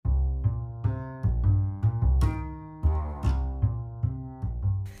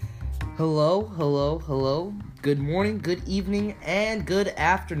Hello. Good morning, good evening, and good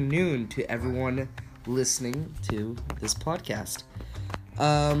afternoon to everyone listening to this podcast.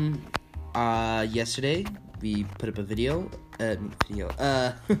 Yesterday we put up a video.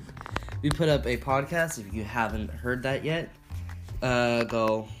 We put up a podcast. If you haven't heard that yet,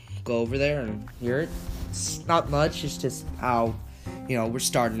 go over there and hear it. It's not much. It's just how, we're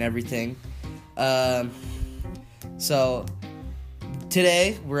starting everything. So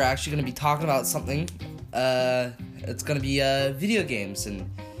today we're actually going to be talking about something. It's going to be video games and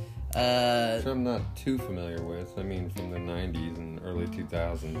which I'm not too familiar with. I mean, from the 90s and early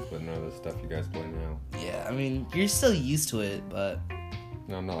 2000s, but none of the stuff you guys play now. Yeah, I mean, you're still used to it, but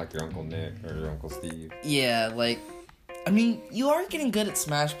No, I'm not like your Uncle Nick or your Uncle Steve. yeah, you are getting good at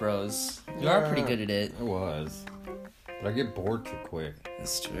Smash Bros. You are pretty good at it. I was. But I get bored too quick.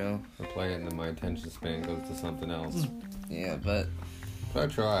 That's true. I play it and then my attention span goes to something else. Yeah, but I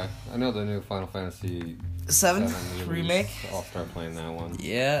try. I know the new Final Fantasy 7 remake? I'll start playing that one.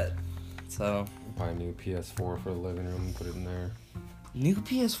 Yeah, so Buy a new PS4 for the living room and put it in there. new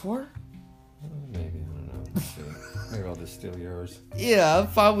PS4? Maybe, I don't know. We'll see. Maybe I'll just steal yours Yeah, I'm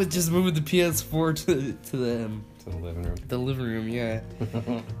fine with just moving the PS4 to to the living room. the living room, yeah.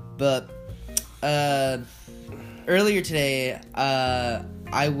 But earlier today,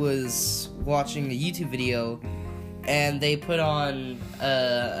 I was watching a YouTube video, and they put on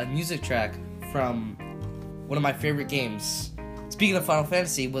a music track from one of my favorite games. Speaking of Final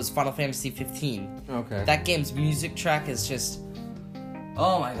Fantasy, was Final Fantasy 15. Okay. That game's music track is just,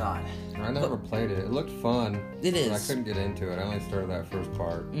 oh my god. I never played it. It looked fun. It is. But I couldn't get into it. I only started that first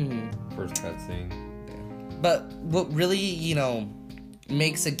part. First cutscene. But what really,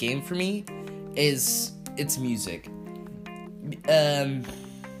 makes a game for me is its music.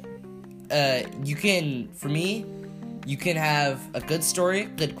 You can have a good story,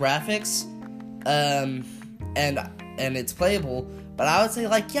 good graphics, and it's playable. But I would say,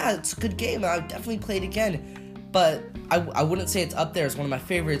 it's a good game. I would definitely play it again. But I wouldn't say it's up there as one of my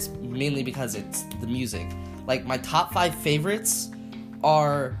favorites, mainly because it's the music. Like, my top 5 favorites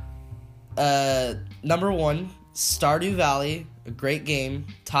are, number 1, Stardew Valley, a great game,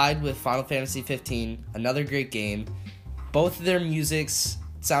 tied with Final Fantasy 15, another great game. Both of their musics,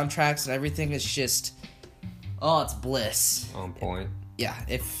 soundtracks, and everything is just, it's bliss. On point. Yeah,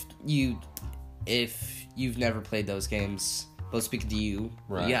 if you've never played those games, both speaking to you,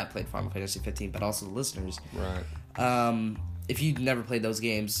 right. You have played Final Fantasy 15, but also the listeners. Right. If you've never played those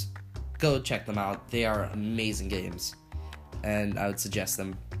games, go check them out. They are amazing games, and I would suggest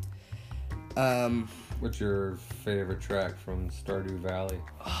them. What's your favorite track from Stardew Valley?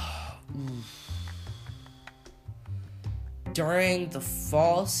 During the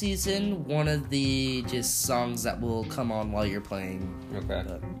fall season, one of the just songs that will come on while you're playing. Okay.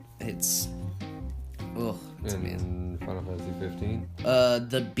 It's in amazing. Final Fantasy 15?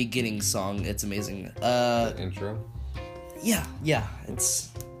 The beginning song, it's amazing. The intro? Yeah,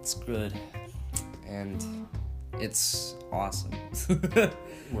 it's good. And it's awesome.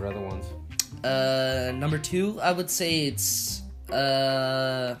 What other ones? Number 2, I would say it's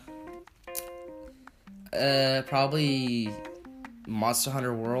probably Monster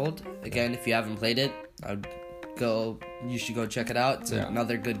Hunter World. Again, if you haven't played it, you should go check it out. It's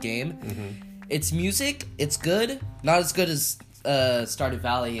another good game. Mm-hmm. Its music, it's good. Not as good as Stardew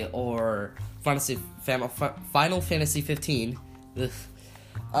Valley or Final Fantasy 15.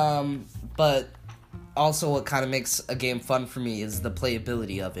 But also what kind of makes a game fun for me is the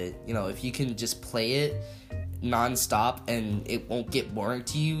playability of it. If you can just play it non-stop and it won't get boring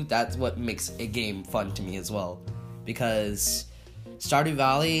to you, that's what makes a game fun to me as well. Because Stardew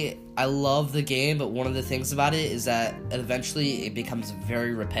Valley, I love the game, but one of the things about it is that eventually it becomes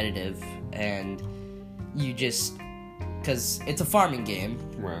very repetitive, and because it's a farming game.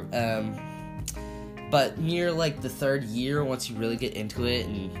 Right. But near the third year, once you really get into it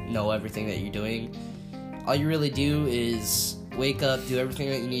and know everything that you're doing, all you really do is wake up, do everything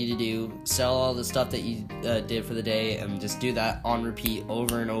that you need to do, sell all the stuff that you did for the day, and just do that on repeat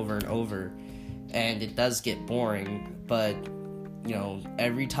over and over and over. And it does get boring, but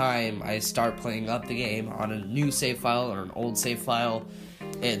every time I start playing up the game on a new save file or an old save file,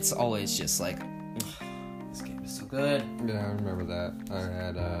 it's always just this game is so good. Yeah, I remember that. I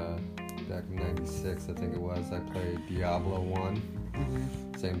had, back in 96, I think it was, I played Diablo 1.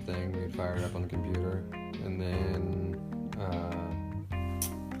 Mm-hmm. Same thing, we'd fire it up on the computer. And then,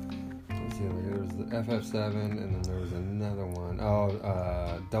 there was the FF7, and then there was another one.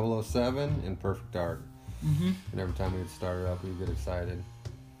 007 and Perfect Dark. Mm-hmm. And every time we'd start it up, we'd get excited.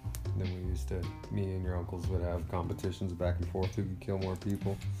 Then me and your uncles would have competitions back and forth who could kill more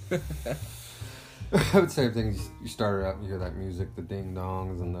people. I would say things. You start it up, you hear that music, the ding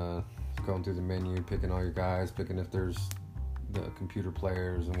dongs, and going through the menu, picking all your guys, picking if there's the computer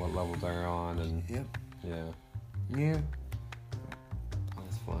players and what level they're on, and yeah.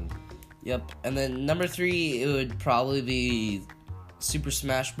 That's fun. Yep. And then number 3, it would probably be Super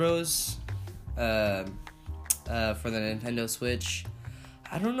Smash Bros. For the Nintendo Switch.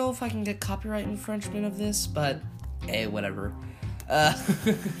 I don't know if I can get copyright infringement of this, but hey, whatever.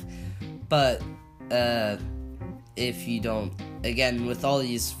 But if you don't, again, with all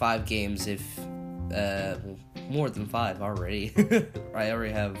these 5 games, if more than 5 already, I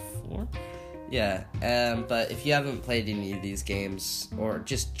already have 4. Yeah, but if you haven't played any of these games, or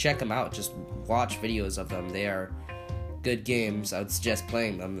just check them out, just watch videos of them. They are good games. I would suggest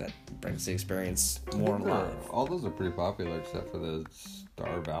playing them. That brings the experience more alive. All those are pretty popular, except for the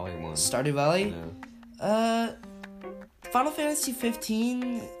Stardew Valley one. Stardew Valley? Yeah. Final Fantasy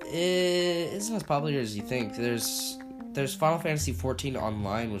 15 isn't as popular as you think. There's Final Fantasy 14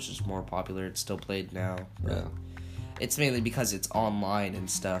 Online, which is more popular. It's still played now. Yeah. It's mainly because it's online and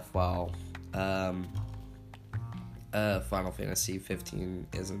stuff, while Final Fantasy 15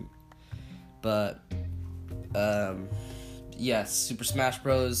 isn't. But yes, Super Smash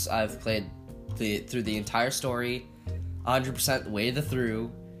Bros. I've played through the entire story, 100% the way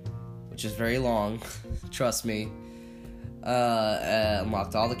through, which is very long. Trust me.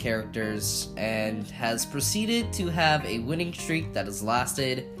 Unlocked all the characters, and has proceeded to have a winning streak that has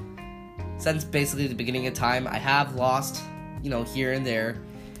lasted since basically the beginning of time. I have lost, here and there.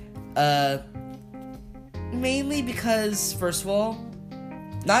 Mainly because, first of all,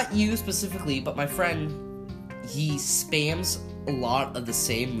 not you specifically, but my friend, he spams a lot of the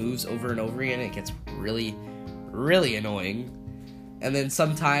same moves over and over again. It gets really, really annoying. And then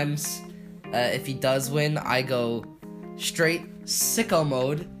sometimes, if he does win, I go straight sicko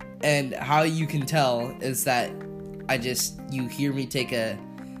mode, and how you can tell is that you hear me take a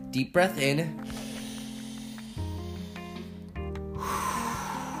deep breath in,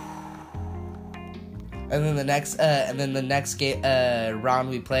 and then the next round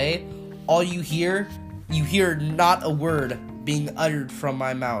we play, all you hear not a word being uttered from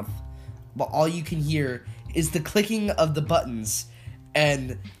my mouth, but all you can hear is the clicking of the buttons,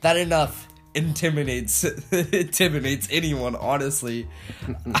 and that enough intimidates anyone, honestly.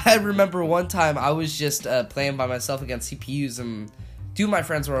 I remember one time I was just playing by myself against CPUs, and 2 of my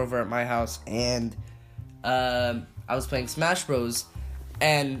friends were over at my house, and I was playing Smash Bros,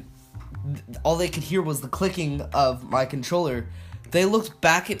 and all they could hear was the clicking of my controller. They looked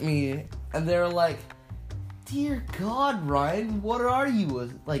back at me, and they were like, "Dear God, Ryan, what are you?"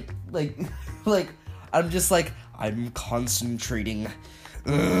 Like, I'm just like, "I'm concentrating."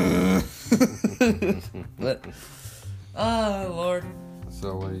 What? Oh, Lord.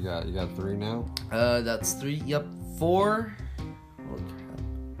 So what do you got? You got 3 now? That's 3. Yep, 4.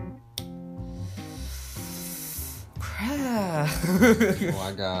 Crap. Well,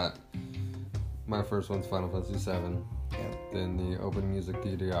 I got my first one's Final Fantasy 7. Yeah. Then the opening music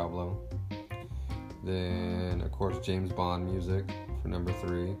to Diablo. Then, of course, James Bond music for number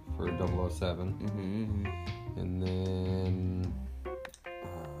 3 for 007. Mm-hmm. And then,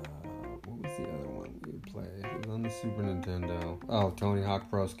 what was the other one you would play? It was on the Super Nintendo. Oh, Tony Hawk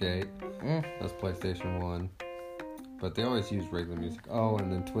Pro Skate. That's PlayStation 1. But they always use regular music. Oh,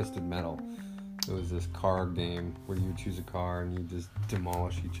 and then Twisted Metal. It was this car game where you choose a car and you just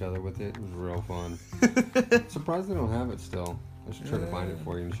demolish each other with it. It was real fun. Surprised they don't have it still. I should try to find it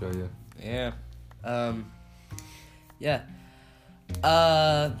for you and show you. Yeah. Yeah.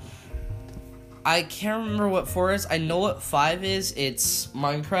 I can't remember what 4 is. I know what 5 is. It's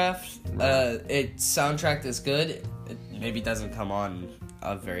Minecraft. Right. Its soundtrack is good. It maybe doesn't come on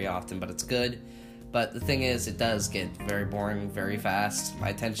very often, but it's good. But the thing is, it does get very boring very fast. My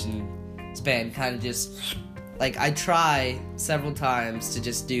attention span kind of just... Like, I try several times to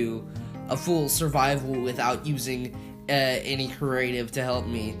just do a full survival without using any creative to help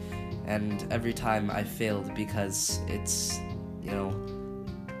me. And every time I failed because it's,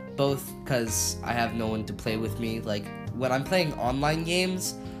 both because I have no one to play with me. Like, when I'm playing online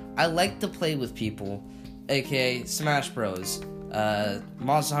games, I like to play with people, aka Smash Bros.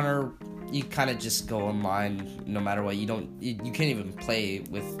 Monster Hunter, you kind of just go online no matter what. You can't even play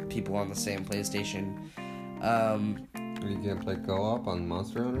with people on the same PlayStation. You can't play co-op on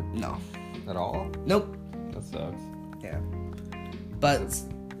Monster Hunter? No. At all? Nope. That sucks. Yeah. But...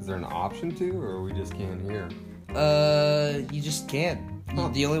 Is there an option to, or we just can't hear? You just can't. Huh.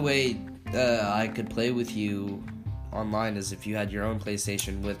 The only way I could play with you online as if you had your own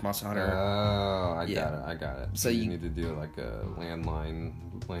PlayStation with Monster Hunter. Oh, I Yeah. got it. So you you- need to do like a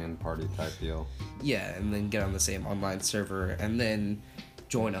LAN party type deal. Yeah, and then get on the same online server, and then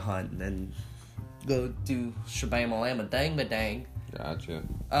join a hunt, and then go do shabam-a-lam-a dang-ba-dang. Gotcha.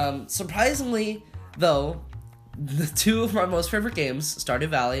 Surprisingly, though, the two of my most favorite games, Stardew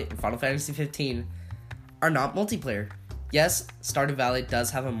Valley and Final Fantasy 15, are not multiplayer. Yes, Stardew Valley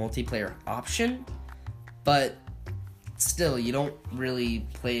does have a multiplayer option, but still, you don't really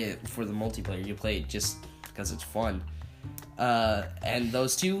play it for the multiplayer. You play it just because it's fun. And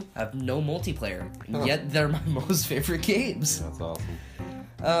those two have no multiplayer, and yet they're my most favorite games. That's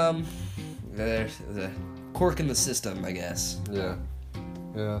awesome. There's a quirk in the system, I guess. Yeah.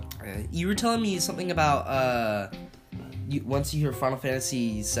 You were telling me something about once you hear Final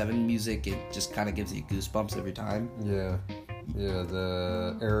Fantasy VII music, it just kind of gives you goosebumps every time. Yeah.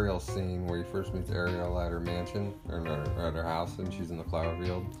 The Ariel scene where you first meet Ariel at her mansion, or at her house, and she's in the flower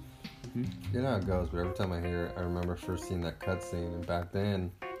field. You know how it goes, but every time I hear it, I remember first seeing that cutscene, and back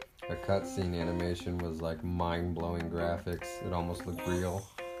then, the cutscene animation was like mind-blowing graphics. It almost looked real.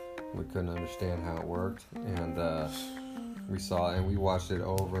 We couldn't understand how it worked, and we saw it, and we watched it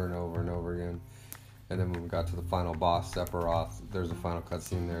over and over and over again. And then when we got to the final boss, Sephiroth, there's a final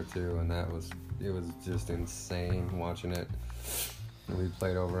cutscene there too, and it was just insane watching it. And we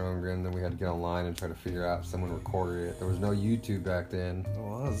played over and over again, then we had to get online and try to figure out if someone recorded it. There was no YouTube back then,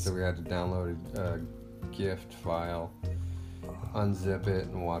 so we had to download a GIF file, unzip it,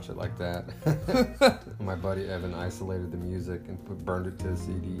 and watch it like that. My buddy Evan isolated the music and burned it to a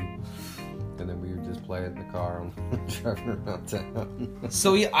CD, and then we would just play it in the car on driving around town.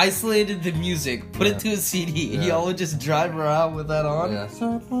 So he isolated the music, put it to a CD, and y'all would just drive around with that on? Yeah.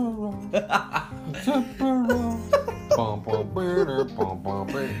 Sephiroth. Bum, bum, bitter, bum, bum,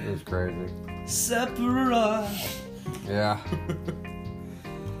 bitter. It was crazy. Sephiroth. Yeah.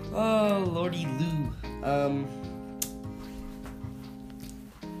 Oh, Lordy Lou.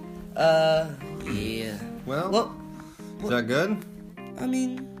 Yeah. Well, is that good? I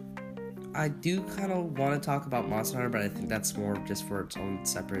mean, I do kind of want to talk about Monster Hunter, but I think that's more just for its own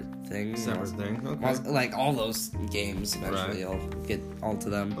separate thing. Thing. Okay. Like all those games, eventually I'll get onto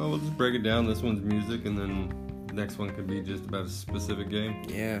them. Well, we'll just break it down. This one's music, and then the next one could be just about a specific game.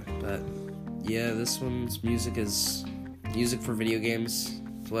 Yeah, but yeah, this one's music is music for video games.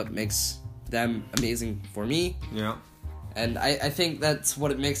 It's what makes them amazing for me. Yeah. And I think that's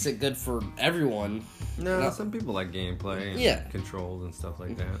what it makes it good for everyone. No, some people like gameplay and controls and stuff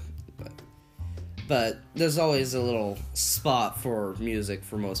like that. But there's always a little spot for music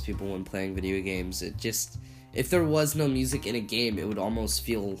for most people when playing video games. It just, if there was no music in a game, it would almost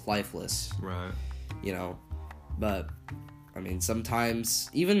feel lifeless. Right. You know? But, I mean, sometimes,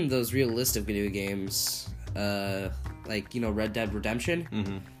 even those realistic video games, like, you know, Red Dead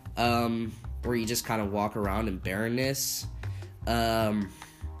Redemption, where you just kind of walk around in barrenness,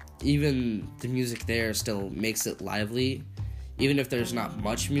 even the music there still makes it lively. Even if there's not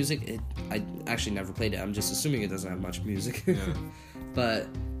much music, I actually never played it. I'm just assuming it doesn't have much music. Yeah. But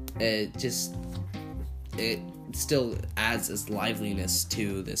it still adds its liveliness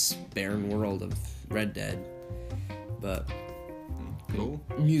to this barren world of Red Dead. But Cool.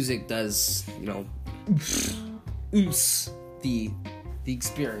 music does, you know, oomph the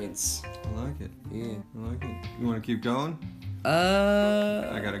experience. I like it. Yeah. I like it. You want to keep going? I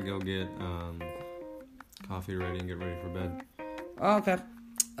I gotta go get coffee ready and get ready for bed. Okay.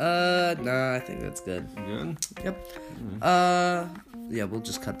 Nah, I think that's good. Good? Yep. Yeah, we'll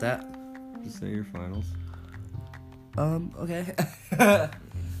just cut that. Just say your finals. Okay.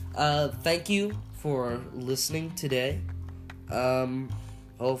 Thank you for listening today.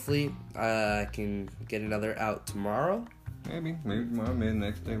 Hopefully, I can get another out tomorrow. Maybe tomorrow, maybe the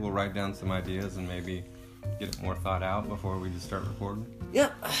next day we'll write down some ideas and maybe get it more thought out before we just start recording.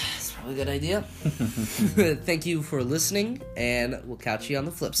 Yep, that's probably a good idea. Thank you for listening, and we'll catch you on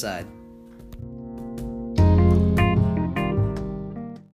the flip side.